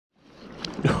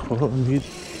Oh, and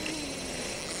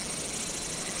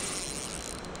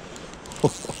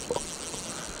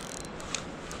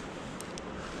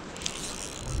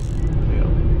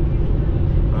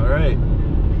Alright,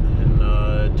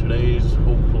 in today's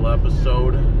hopeful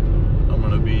episode, I'm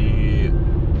going to be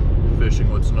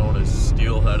fishing what's known as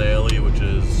Steelhead Alley, which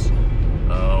is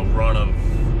a run of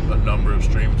a number of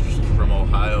streams from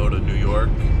Ohio to New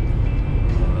York.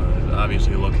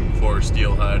 Obviously looking for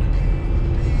steelhead.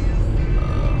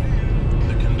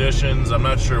 The conditions, I'm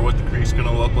not sure what the creek's going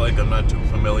to look like. I'm not too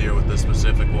familiar with this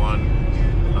specific one,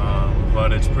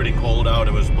 but it's pretty cold out.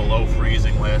 It was below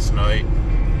freezing last night.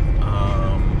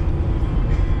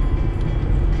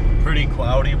 Pretty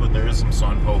cloudy, but there is some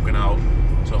sun poking out,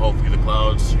 so hopefully the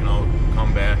clouds,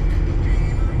 come back.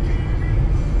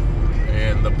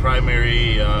 And the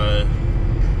primary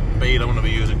bait I'm going to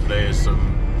be using today is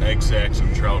some egg sacks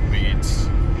and trout beads.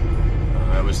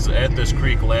 I was at this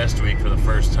creek last week for the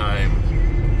first time,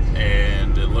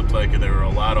 and it looked like there were a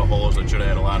lot of holes that should have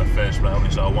had a lot of fish, but I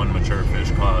only saw one mature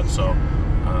fish caught, so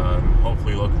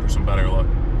hopefully looking for some better luck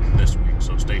this week,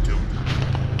 so stay tuned.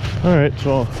 Alright,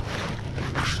 so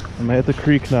I'm at the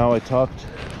creek now. I talked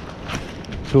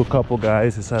to a couple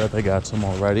guys who said that they got some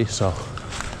already, so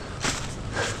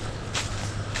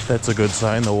that's a good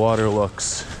sign. The water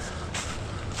looks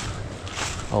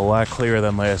a lot clearer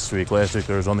than last week. Last week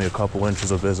there was only a couple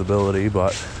inches of visibility,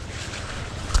 but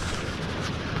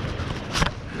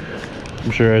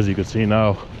I'm sure, as you can see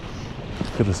now, you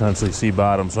could essentially see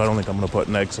bottom, so I don't think I'm going to put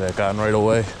an egg sack on right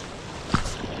away.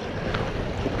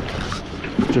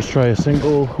 Just try a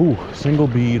single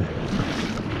bead.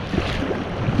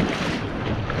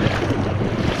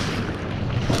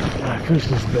 I fished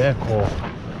this back hole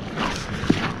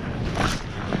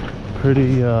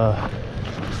pretty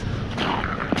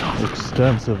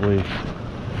extensively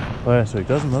last week.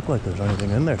 Doesn't look like there's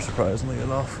anything in there, surprisingly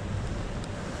enough.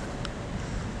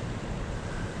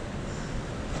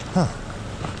 Huh.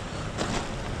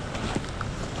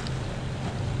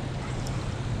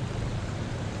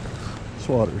 This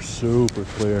water's super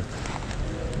clear.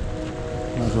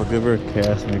 Might as well give her a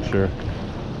cast, make sure.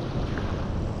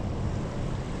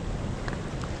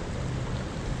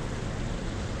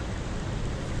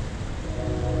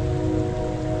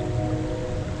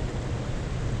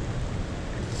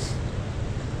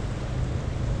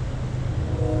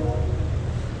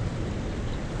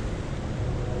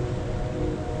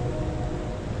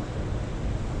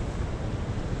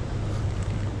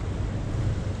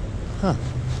 Huh.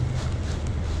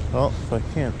 Well, if I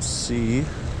can't see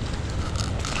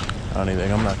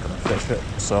anything, I'm not gonna fish it.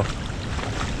 So,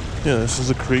 yeah, this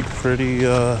is a creek, pretty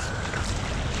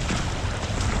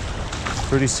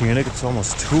scenic. It's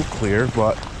almost too clear,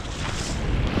 but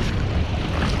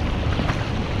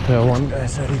yeah, one guy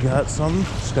said he got some.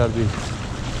 There's got to be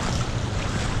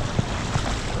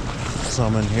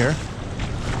some in here.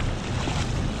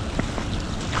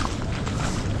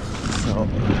 So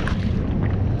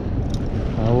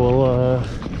I will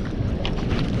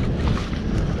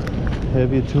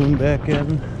have you tune back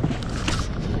in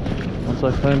once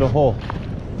I find a hole.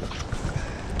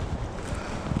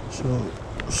 So,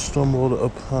 stumbled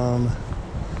upon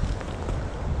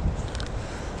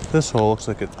this hole. Looks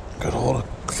like it could hold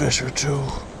a fish or two.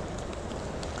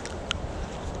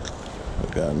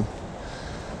 Again,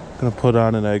 I'm gonna put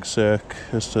on an egg sack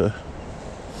just to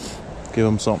give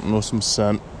them something with some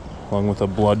scent, along with a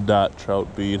blood dot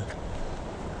trout bead.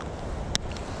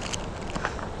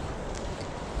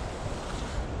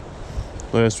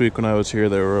 Last week when I was here,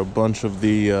 there were a bunch of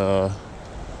the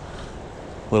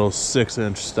little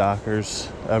 6-inch stockers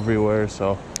everywhere,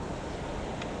 so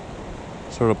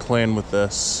sort of playing with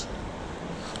this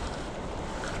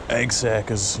egg sack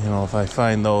is, if I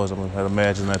find those, I'd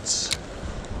imagine that's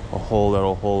a hole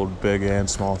that'll hold big and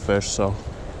small fish, so.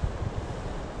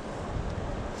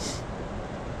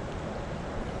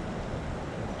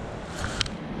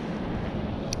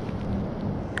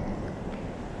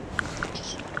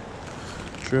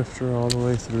 Drifter all the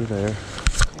way through there.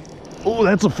 Oh,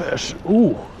 that's a fish.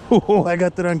 Ooh, I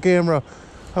got that on camera.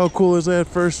 How cool is that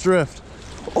first drift?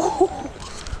 Oh,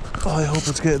 I hope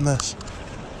it's getting this.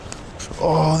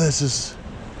 Oh, this is.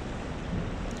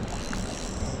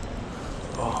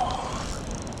 Oh,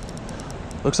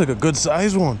 looks like a good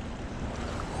size one.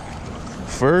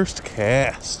 First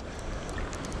cast.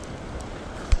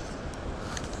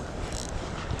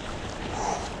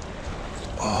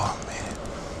 Oh, man.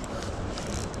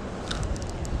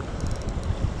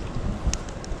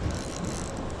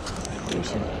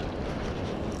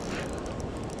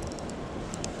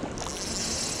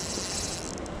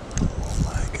 Oh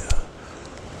my God.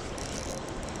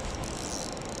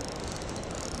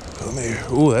 Come here.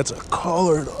 Ooh, that's a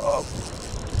colored up.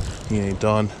 He ain't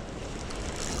done.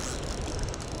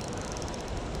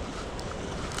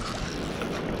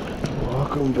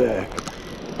 Welcome back.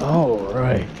 All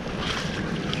right.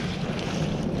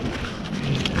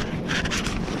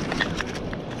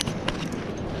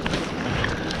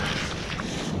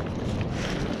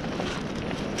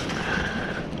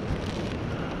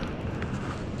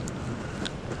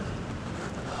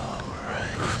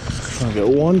 I'll get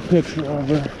one picture of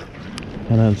her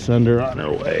and then send her on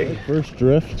her way. First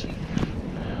drift.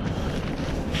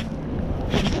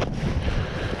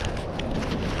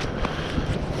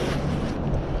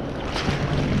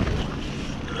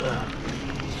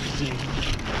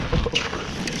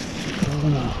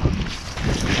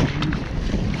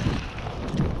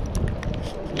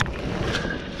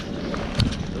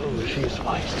 Oh, she's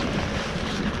feisty.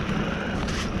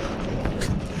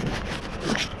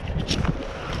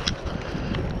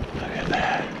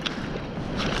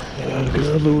 Get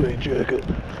out of the way, jacket.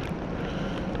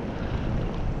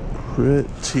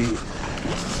 Pretty.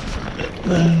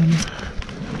 Then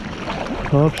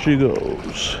off she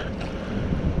goes.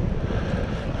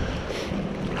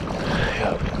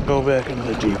 Yep, go back into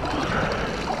the deep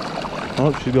water.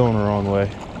 Oh, she's going the wrong way.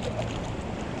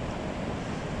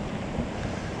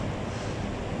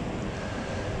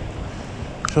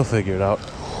 She'll figure it out.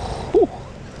 Whew.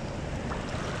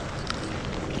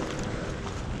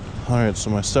 Alright, so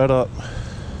my setup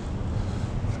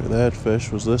for that fish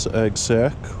was this egg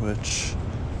sac, which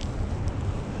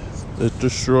it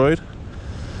destroyed.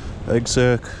 Egg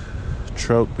sac,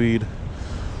 trout bead,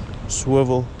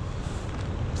 swivel,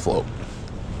 float.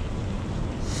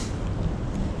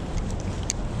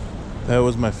 That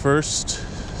was my first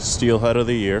steelhead of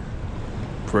the year.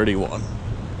 Pretty one.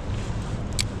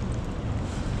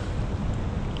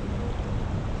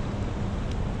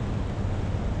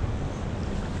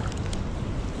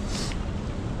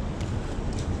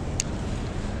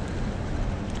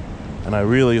 And I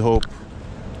really hope,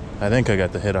 I think I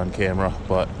got the hit on camera,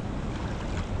 but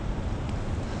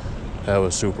that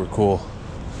was super cool.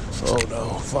 Oh no,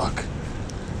 fuck.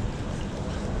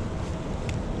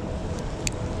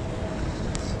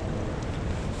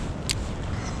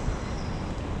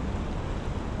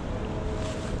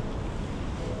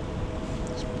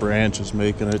 This branch is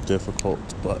making it difficult,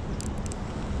 but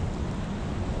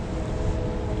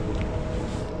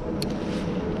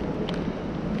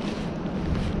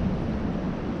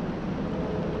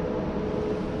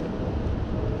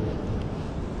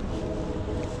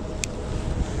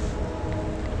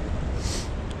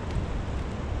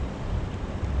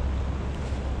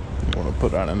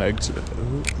put on an exit.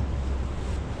 Ooh.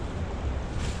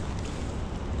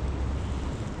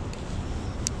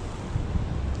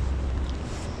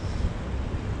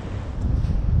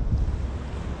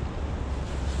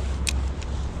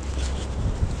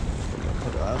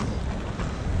 Put on.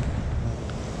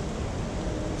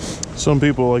 Some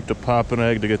people like to pop an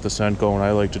egg to get the scent going.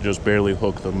 I like to just barely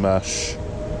hook the mesh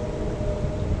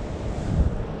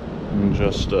and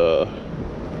just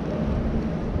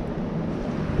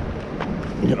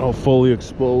you know, fully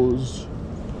expose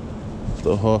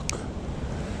the hook.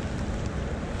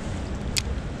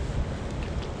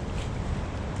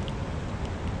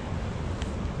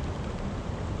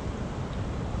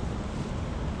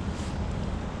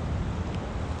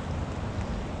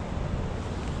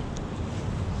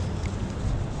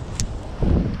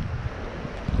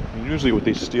 And usually with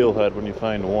these steelhead, when you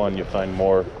find one, you find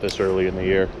more this early in the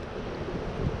year.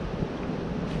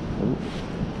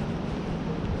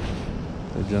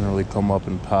 They generally come up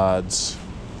in pods.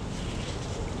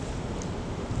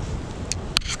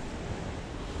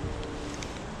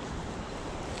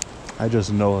 I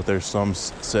just know that there's some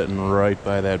sitting right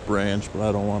by that branch, but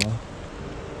I don't want to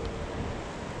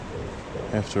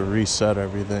have to reset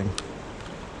everything.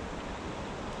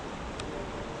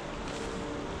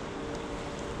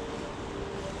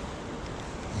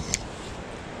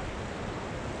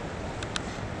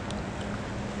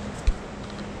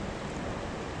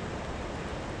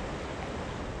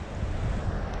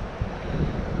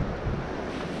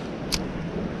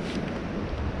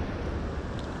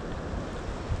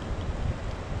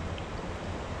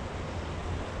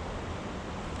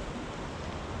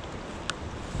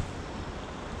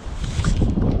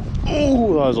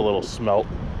 Ooh, that was a little smolt.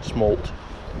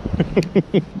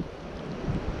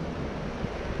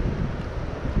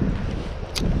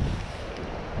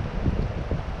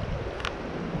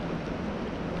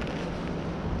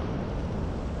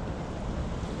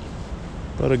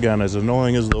 But again, as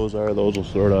annoying as those are, those will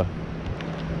sort of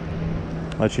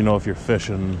let you know if you're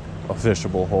fishing a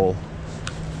fishable hole.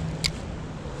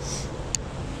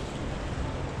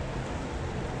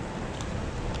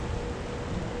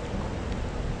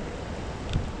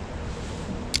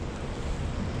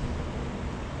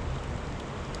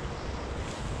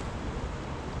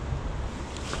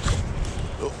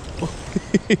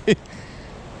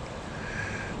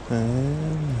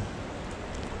 And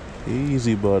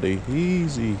easy, buddy,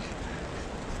 easy.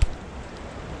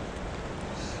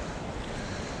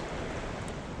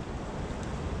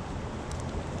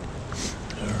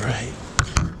 All right,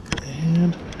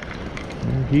 and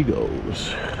there he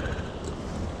goes.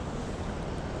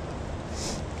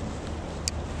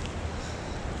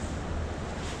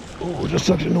 Oh, just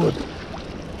sucked into it.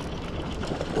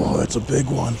 Oh, that's a big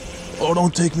one. Oh,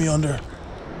 don't take me under.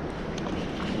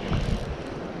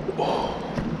 Oh.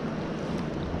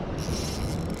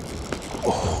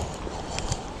 Oh.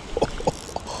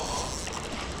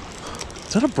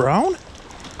 Is that a brown?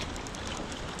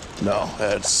 No,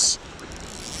 that's...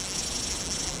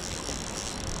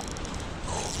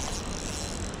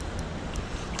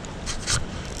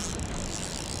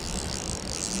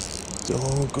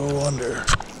 Don't go under.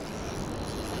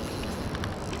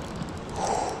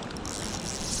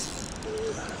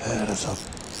 That is up.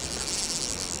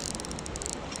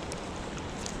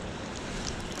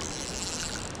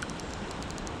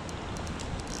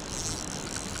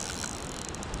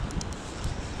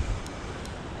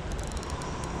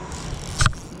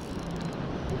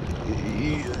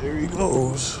 There he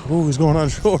goes. Oh, he's going on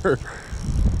shore.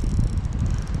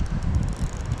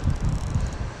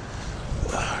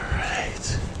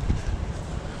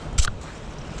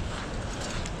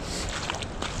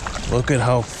 Look at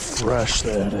how fresh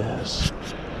that is.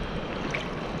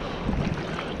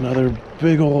 Another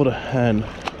big old hen.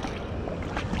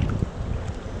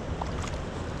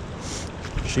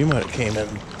 She might have came in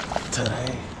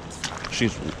today.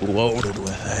 She's loaded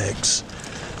with eggs.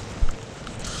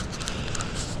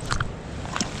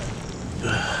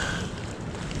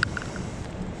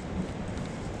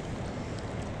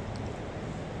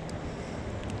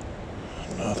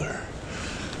 Another.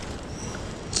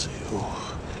 Let's see who.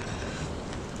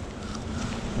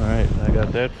 Alright, I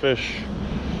got that fish.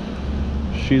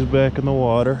 She's back in the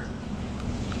water.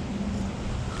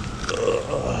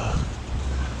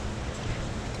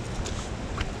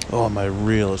 Oh, my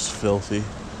reel is filthy.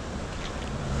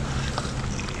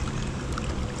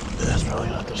 That's probably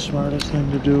not the smartest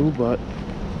thing to do, but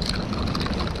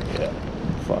yeah,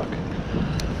 fuck.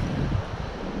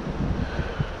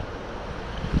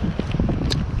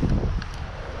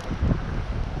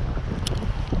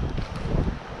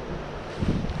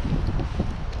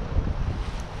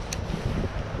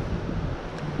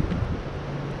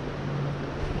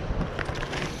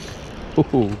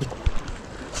 Ooh.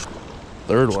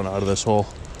 Third one out of this hole.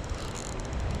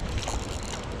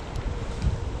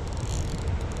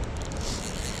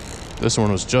 This one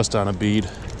was just on a bead,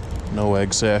 no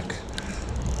egg sac.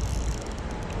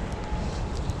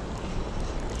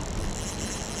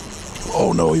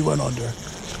 Oh no, he went under.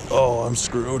 Oh, I'm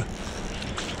screwed.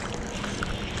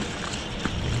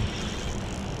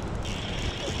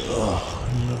 Oh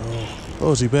no.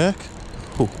 Oh, is he back?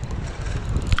 Oh.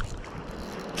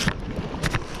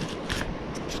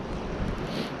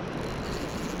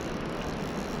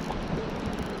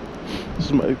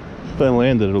 If I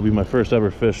landed, it'll be my first ever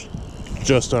fish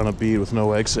just on a bead with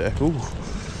no egg sac. Ooh.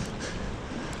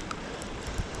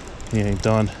 He ain't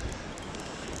done.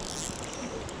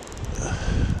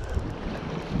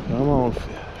 Come on, fish.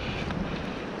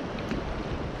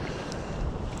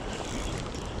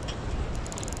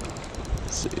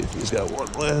 Let's see if he's got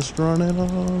one last run in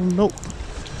on. Nope.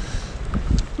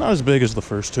 Not as big as the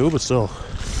first two, but still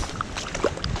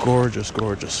gorgeous,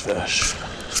 gorgeous fish.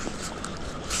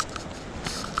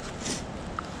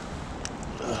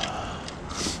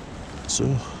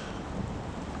 So,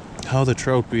 how the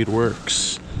trout bead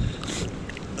works.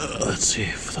 Let's see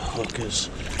if the hook is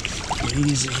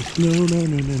easy. No.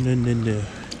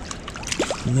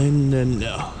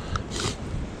 No.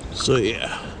 So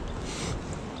yeah,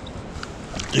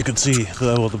 you can see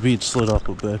that, well, the bead slid up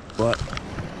a bit, but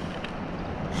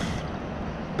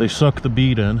they suck the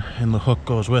bead in and the hook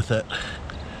goes with it.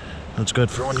 That's good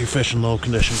for when you fish in low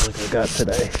conditions like I got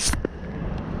today.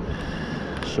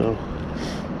 So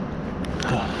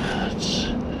let's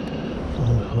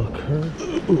unhook her.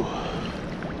 Ooh.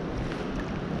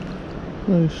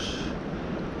 Nice.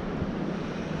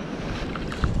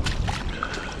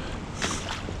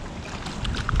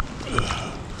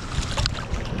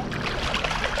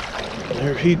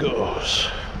 There he goes.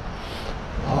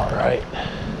 All right.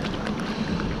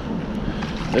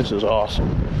 This is awesome.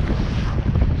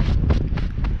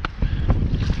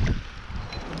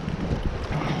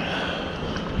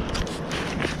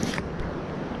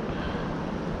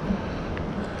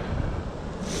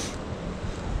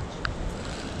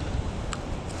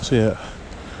 So yeah,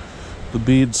 the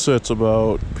bead sits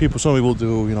about, some people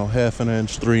do, 1/2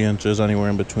 inch, 3 inches, anywhere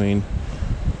in between.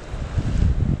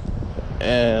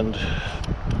 and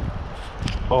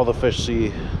all the fish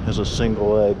see is a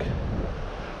single egg.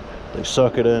 They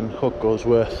suck it in, hook goes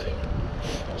with,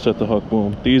 set the hook,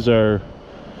 boom. These are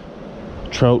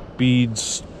trout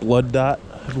beads, blood dot,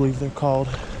 I believe they're called,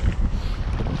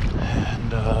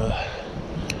 and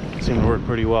seem to work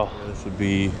pretty well. This would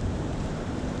be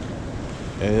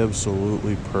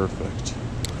absolutely perfect.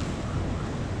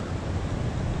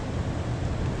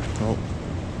 Oh.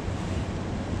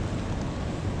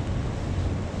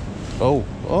 Oh,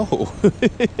 oh.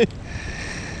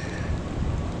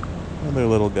 Another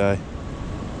little guy.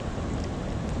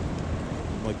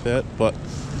 Like that, but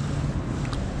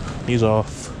he's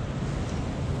off.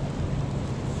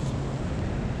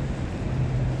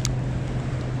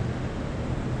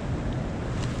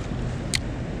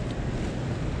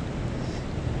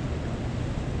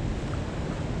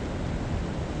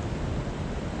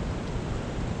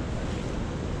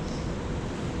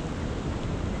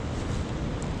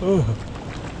 Oh.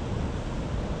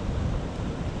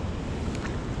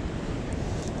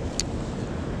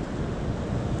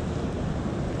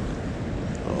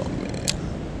 Oh man.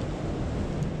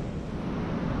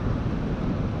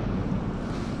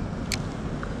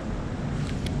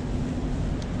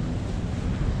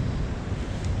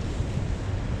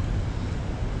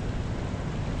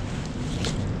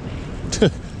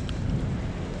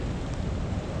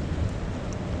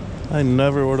 I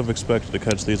never would have expected to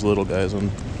catch these little guys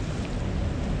on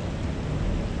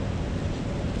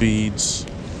beads,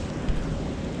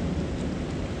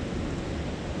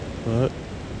 but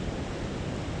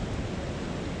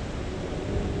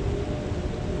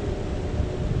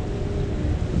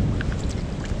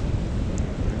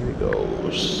there he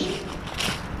goes.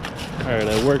 All right,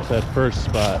 I worked that first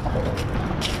spot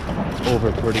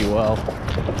over pretty well,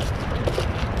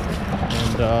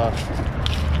 and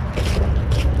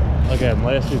again,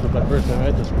 last week was my first time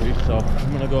at this creek, so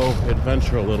I'm gonna go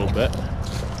adventure a little bit.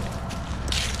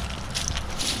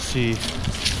 See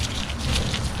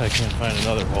if I can't find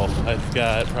another hole. I've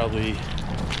got probably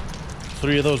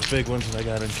 3 of those big ones that I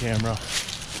got on camera,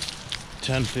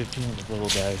 10, 15 of the little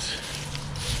guys,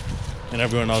 and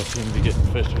everyone else seems to be getting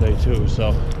fish today too,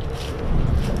 so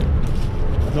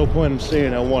no point in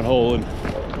staying at one hole and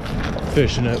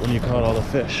fishing it when you caught all the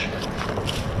fish,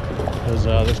 because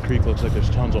this creek looks like there's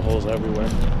tons of holes everywhere,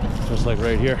 just like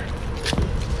right here.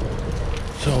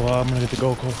 So I'm gonna get the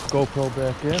GoPro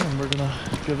back in and we're gonna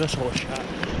give this hole a shot.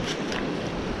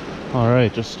 All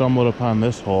right, just stumbled upon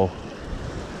this hole.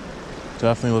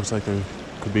 Definitely looks like there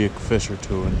could be a fish or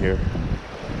two in here.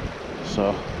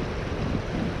 So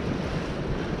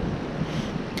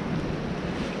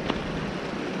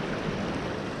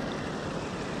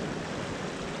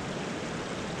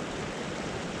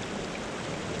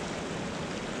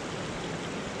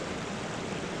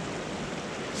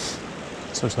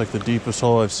this looks like the deepest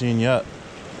hole I've seen yet.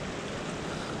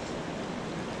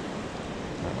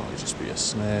 That might just be a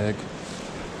snag.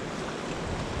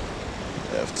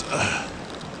 Have to.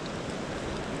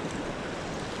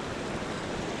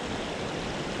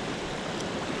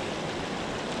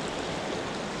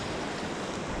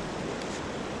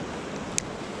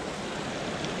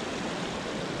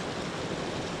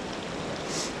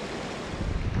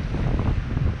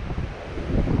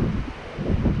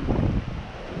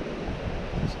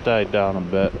 Died down a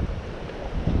bit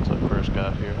since I first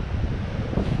got here.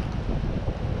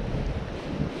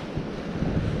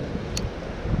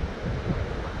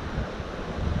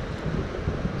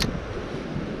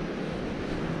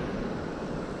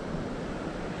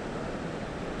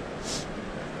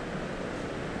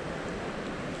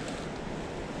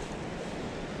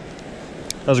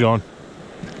 How's it going?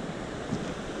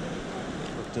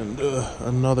 Looked into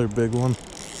another big one.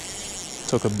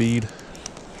 Took a bead.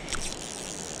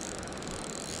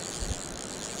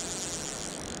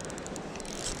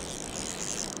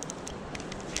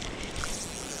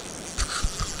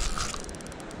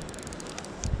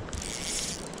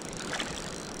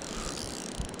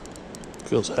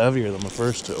 Feels heavier than the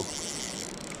first two.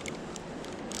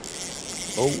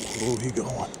 Oh, he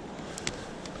going.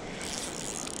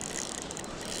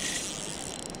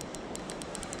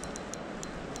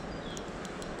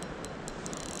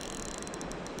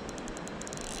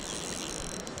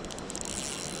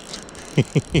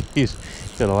 He's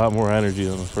got a lot more energy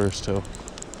than the first two.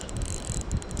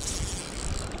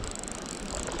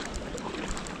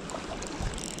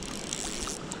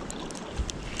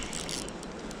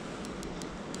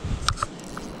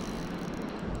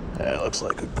 That looks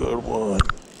like a good one.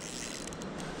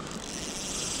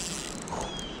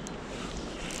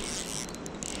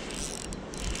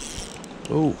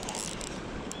 Oh,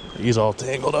 he's all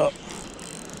tangled up.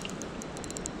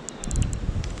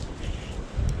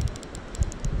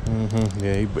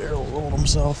 Yeah, he barrel rolled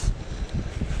himself.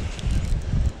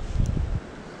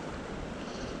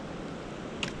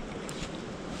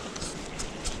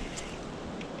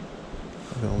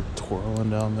 Look at him twirling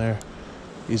down there.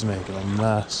 He's making a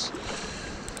mess.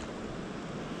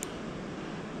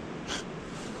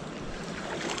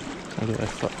 How did I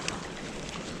fuck?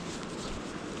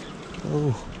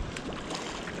 Oh.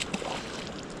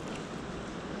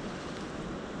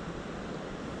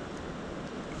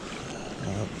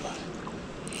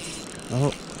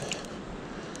 Oh.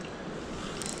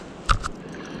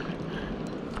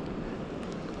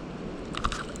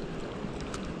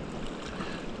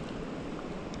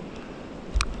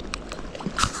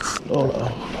 Oh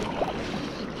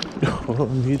no. Oh,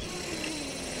 he...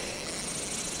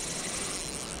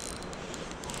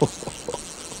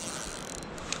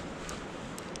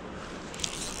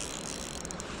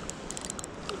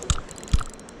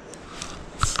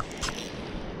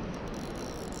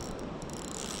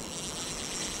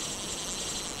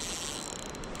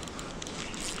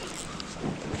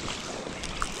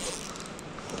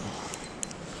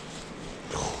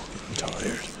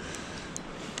 tired.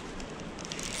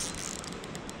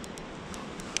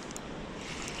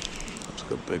 Looks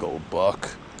like a big old buck.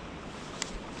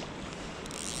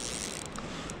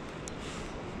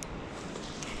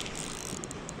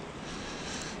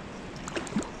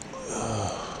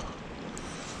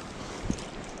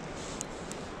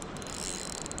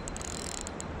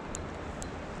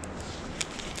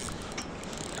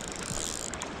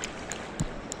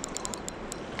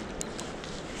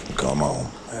 Come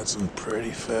on, that's some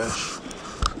pretty fish.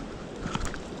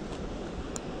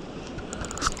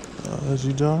 Is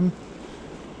he done?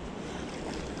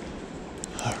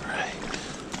 All right.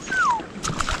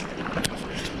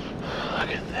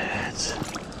 Look at that.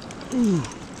 Ooh.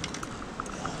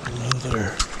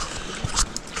 Another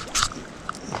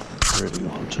pretty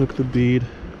one. Took the bead.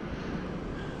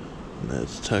 And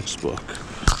that's textbook.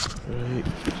 Right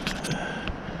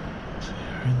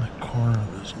in the corner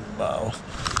of his mouth.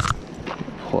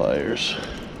 Pliers.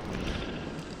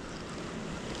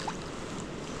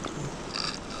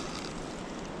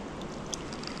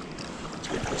 Let's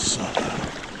get the sun out.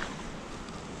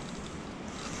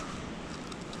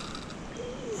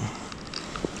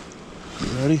 You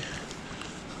ready?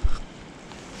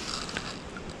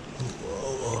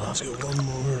 Whoa, let's get one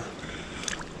more.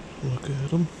 Look at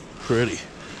him. Pretty.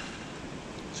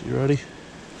 Is he ready?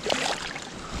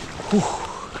 Whew.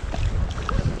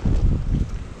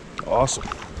 Awesome.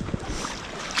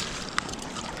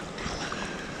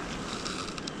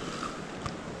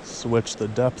 Switch the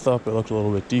depth up. It looked a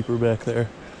little bit deeper back there.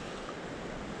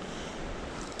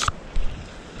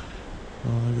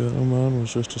 All I got him on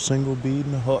was just a single bead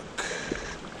and a hook.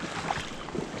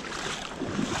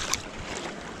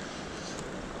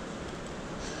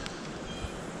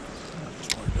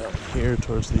 More down here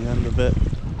towards the end of it.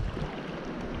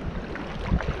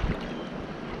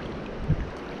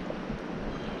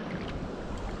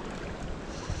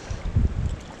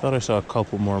 Thought I saw a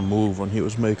couple more move when he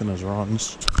was making his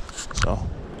runs. So,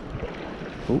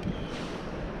 oh.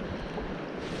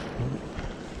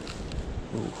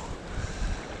 Oh.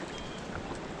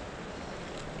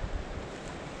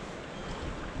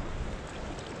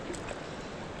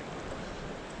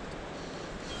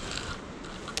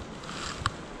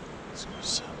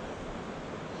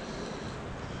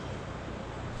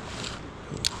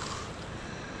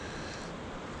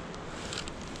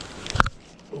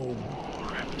 Oh,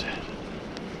 ripped it.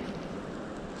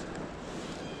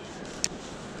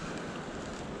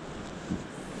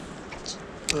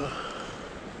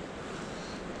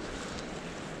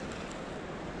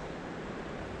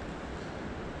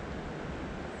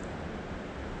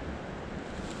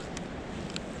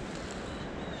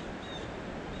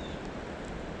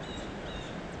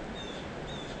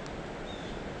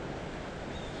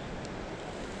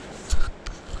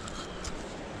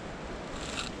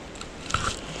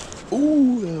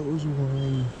 Ooh, that was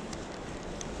one.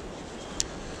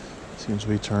 Seems to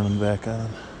be turning back on.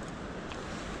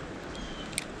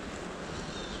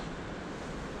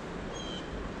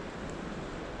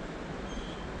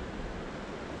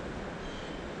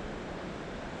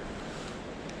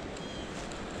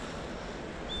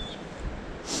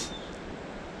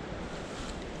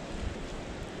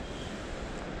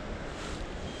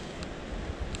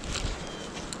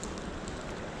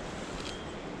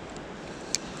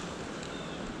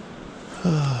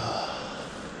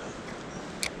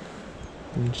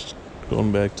 I'm just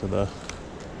going back to the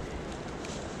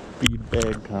bead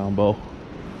bag combo.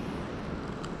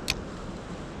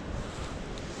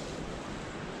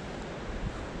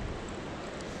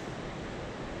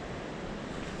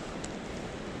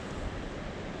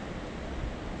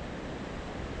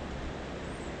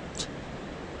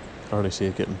 already see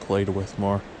it getting played with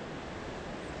more.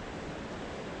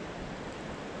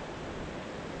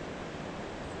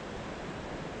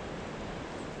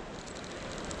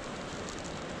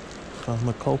 Found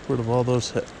the culprit of all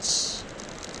those hits.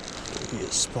 He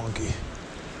is spunky.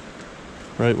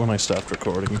 Right when I stopped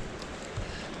recording.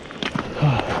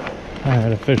 I had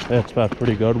to fish that spot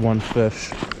pretty good. One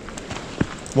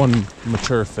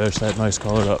mature fish, that nice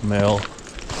colored up male.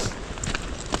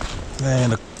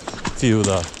 And a few of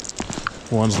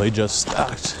the ones they just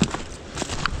stocked.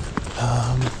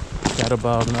 Got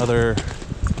about another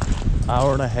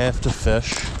hour and a half to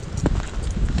fish.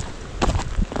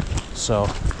 So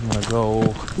I'm gonna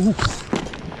go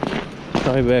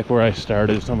probably back where I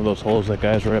started, some of those holes that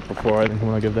guys were at before. I think I'm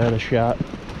gonna give that a shot.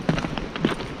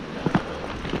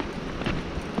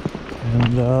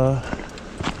 And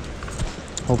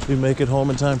hopefully make it home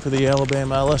in time for the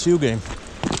Alabama LSU game.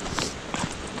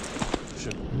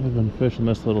 I've been fishing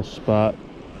this little spot.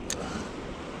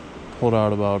 Pulled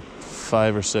out about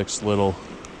 5 or 6 little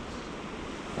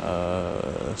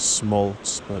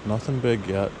smolts, but nothing big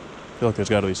yet. I feel like there's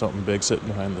got to be something big sitting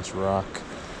behind this rock.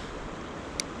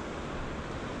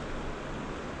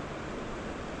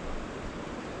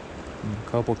 And a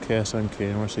couple casts on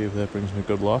camera, see if that brings me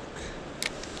good luck.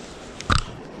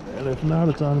 And if not,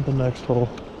 it's on to the next hole.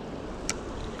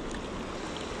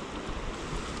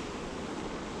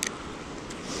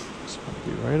 It's going to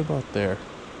be right about there.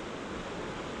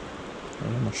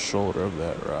 Right on the shoulder of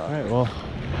that rock. Alright, well,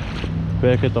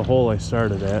 back at the hole I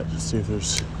started at. Let's see if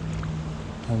there's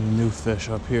any new fish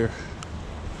up here.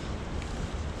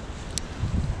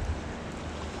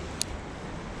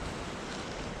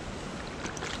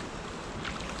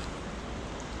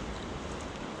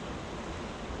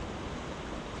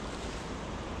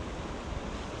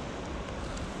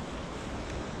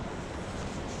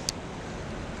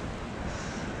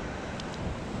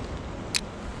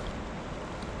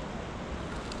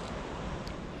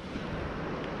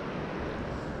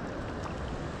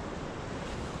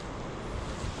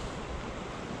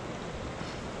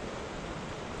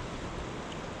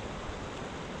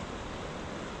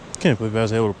 Can't believe I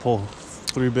was able to pull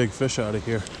 3 big fish out of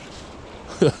here.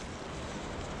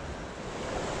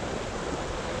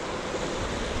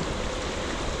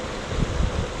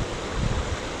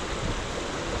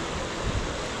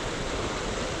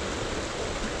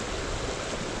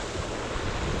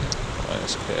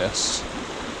 Nice cast.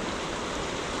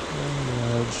 On the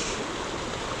edge.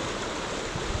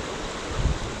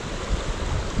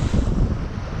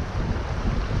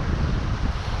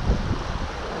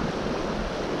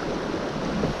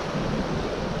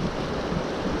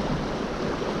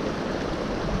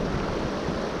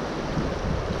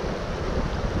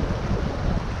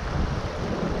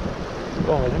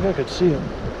 Oh, I think I could see him.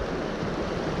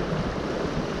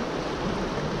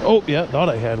 Oh, yeah, thought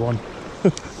I had one.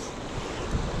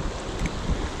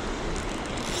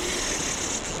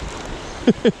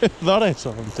 Thought I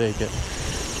saw him take it.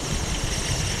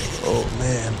 Oh,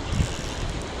 man.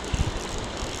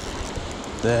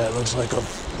 That looks like a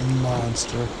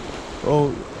monster.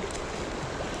 Oh.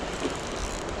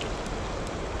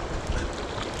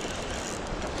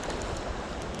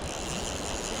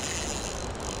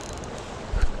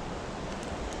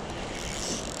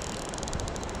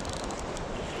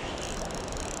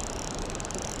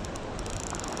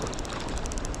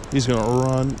 He's gonna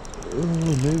run. Ooh,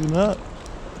 maybe not.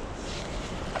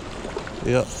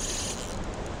 Yep.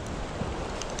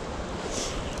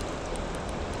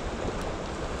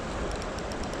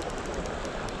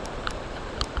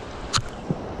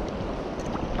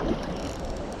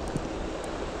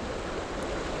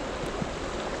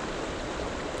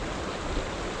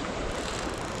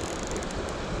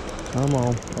 Come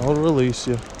on, I'll release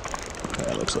you.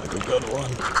 That looks like a good one.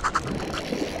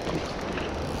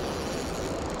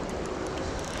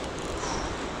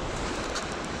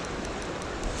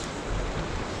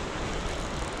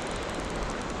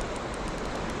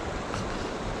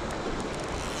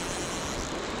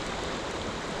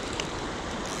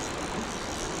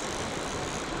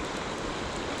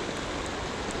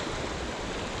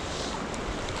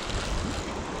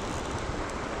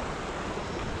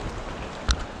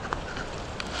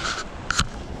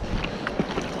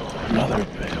 Another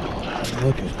big one.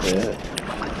 Look at that.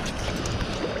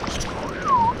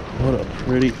 What a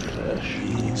pretty fish.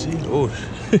 Easy. Oh,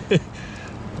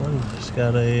 it's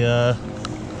got a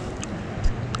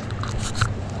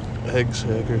egg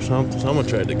sac or something. Someone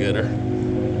tried to get her.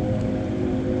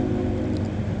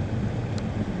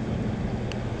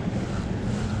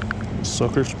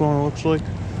 Sucker spawn, looks like.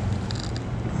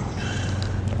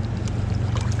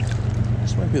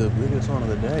 This might be the biggest one of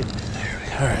the day. There we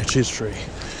go. All right, she's free.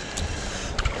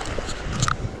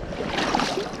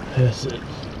 That's it.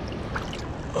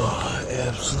 Oh,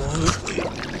 absolutely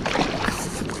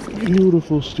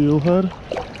beautiful steelhead.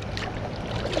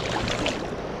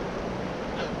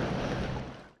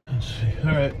 Let's see.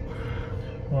 All right.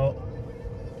 Well,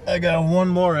 I got one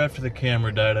more after the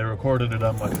camera died. I recorded it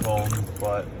on my phone,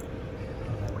 but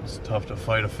it's tough to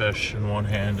fight a fish in one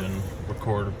hand and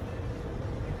record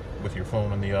with your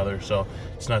phone in the other, so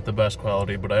it's not the best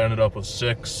quality, but I ended up with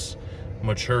 6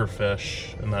 mature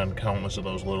fish and then countless of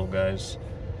those little guys.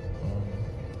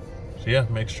 So yeah,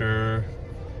 make sure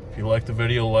if you like the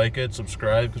video, like it,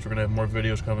 subscribe, because we're gonna have more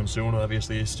videos coming soon.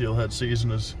 Obviously, steelhead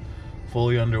season is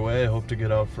fully underway. I hope to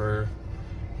get out for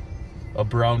a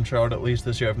brown trout at least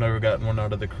this year. I've never gotten one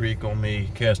out of the creek, only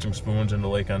casting spoons into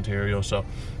Lake Ontario, so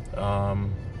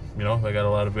you know, I got a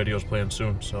lot of videos planned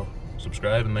soon, so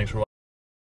subscribe and thanks for watching.